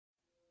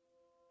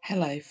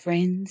Hello,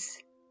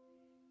 friends.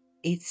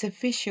 It's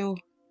official.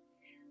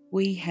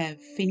 We have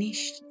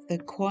finished the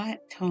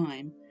quiet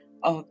time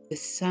of the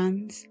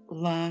Sun's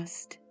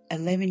last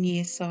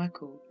 11-year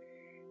cycle,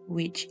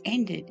 which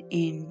ended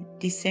in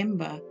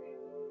December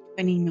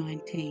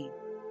 2019.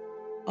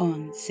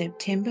 On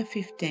September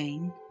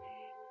 15,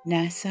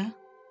 NASA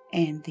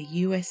and the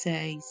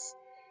USA's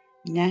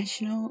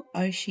National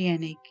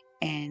Oceanic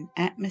and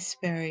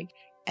Atmospheric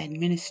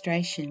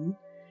Administration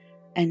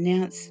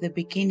announced the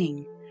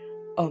beginning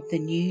of the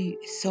new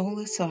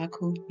solar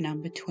cycle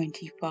number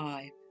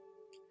 25.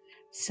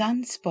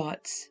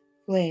 Sunspots,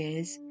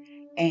 flares,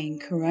 and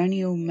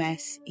coronal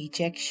mass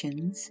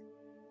ejections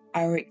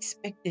are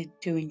expected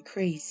to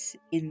increase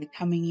in the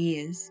coming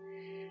years,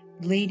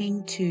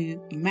 leading to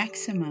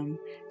maximum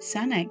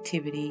sun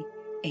activity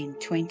in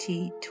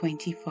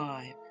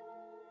 2025.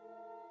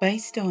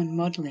 Based on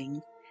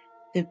modelling,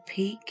 the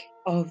peak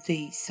of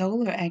the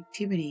solar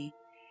activity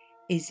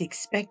is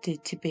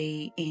expected to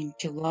be in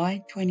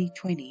July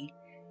 2020,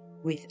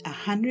 with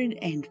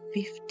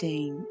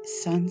 115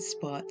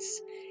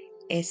 sunspots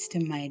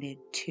estimated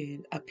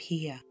to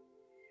appear.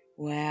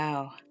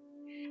 Wow!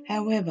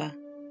 However,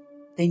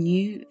 the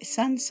new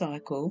sun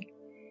cycle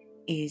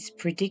is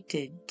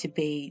predicted to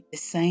be the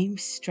same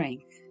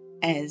strength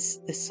as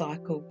the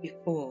cycle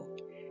before,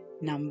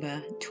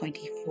 number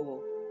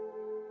 24.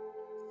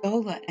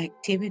 Solar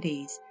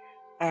activities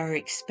are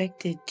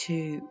expected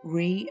to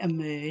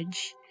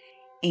re-emerge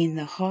in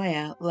the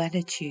higher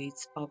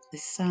latitudes of the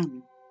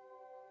Sun.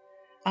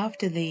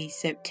 After the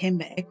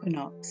September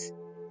equinox,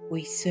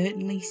 we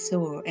certainly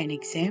saw an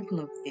example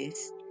of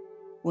this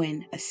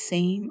when a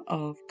seam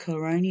of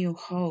coronal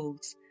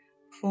holes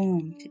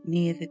formed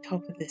near the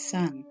top of the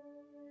Sun.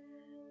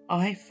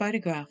 I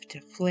photographed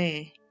a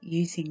flare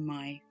using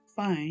my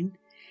phone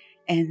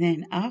and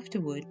then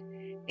afterward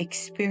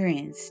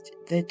experienced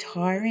the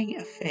tiring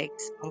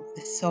effects of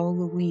the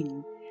solar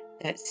wind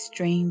that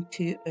streamed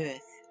to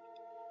Earth.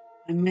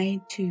 I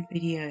made 2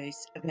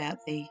 videos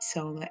about the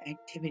solar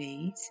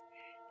activities,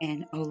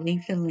 and I'll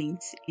leave the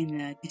links in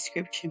the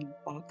description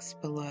box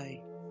below.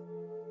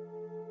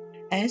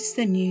 As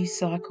the new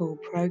cycle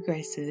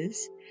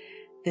progresses,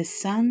 the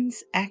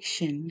Sun's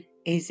action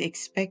is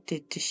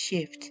expected to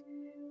shift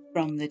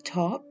from the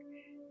top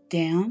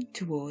down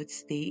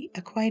towards the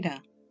equator.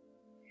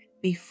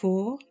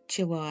 Before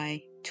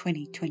July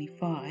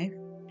 2025,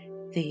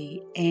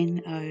 the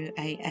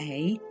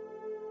NOAA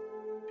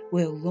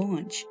will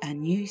launch a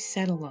new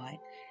satellite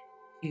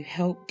to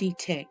help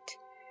detect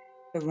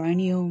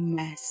coronal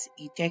mass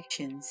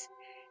ejections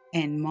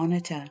and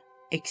monitor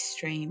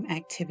extreme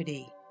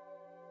activity.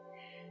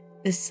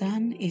 The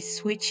Sun is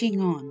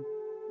switching on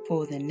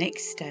for the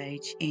next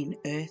stage in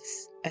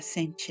Earth's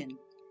ascension.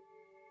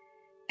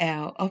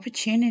 Our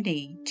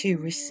opportunity to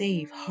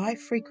receive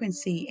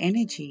high-frequency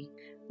energy,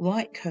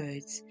 light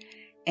codes,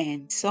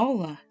 and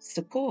solar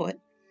support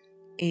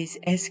is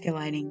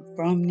escalating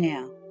from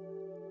now.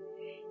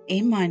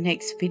 In my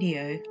next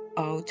video,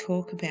 I'll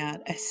talk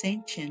about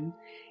ascension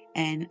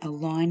and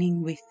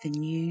aligning with the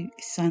new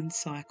sun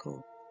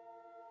cycle.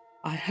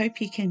 I hope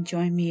you can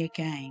join me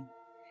again.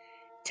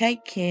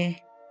 Take care.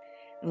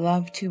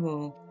 Love to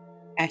all.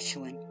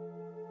 Ashlyn.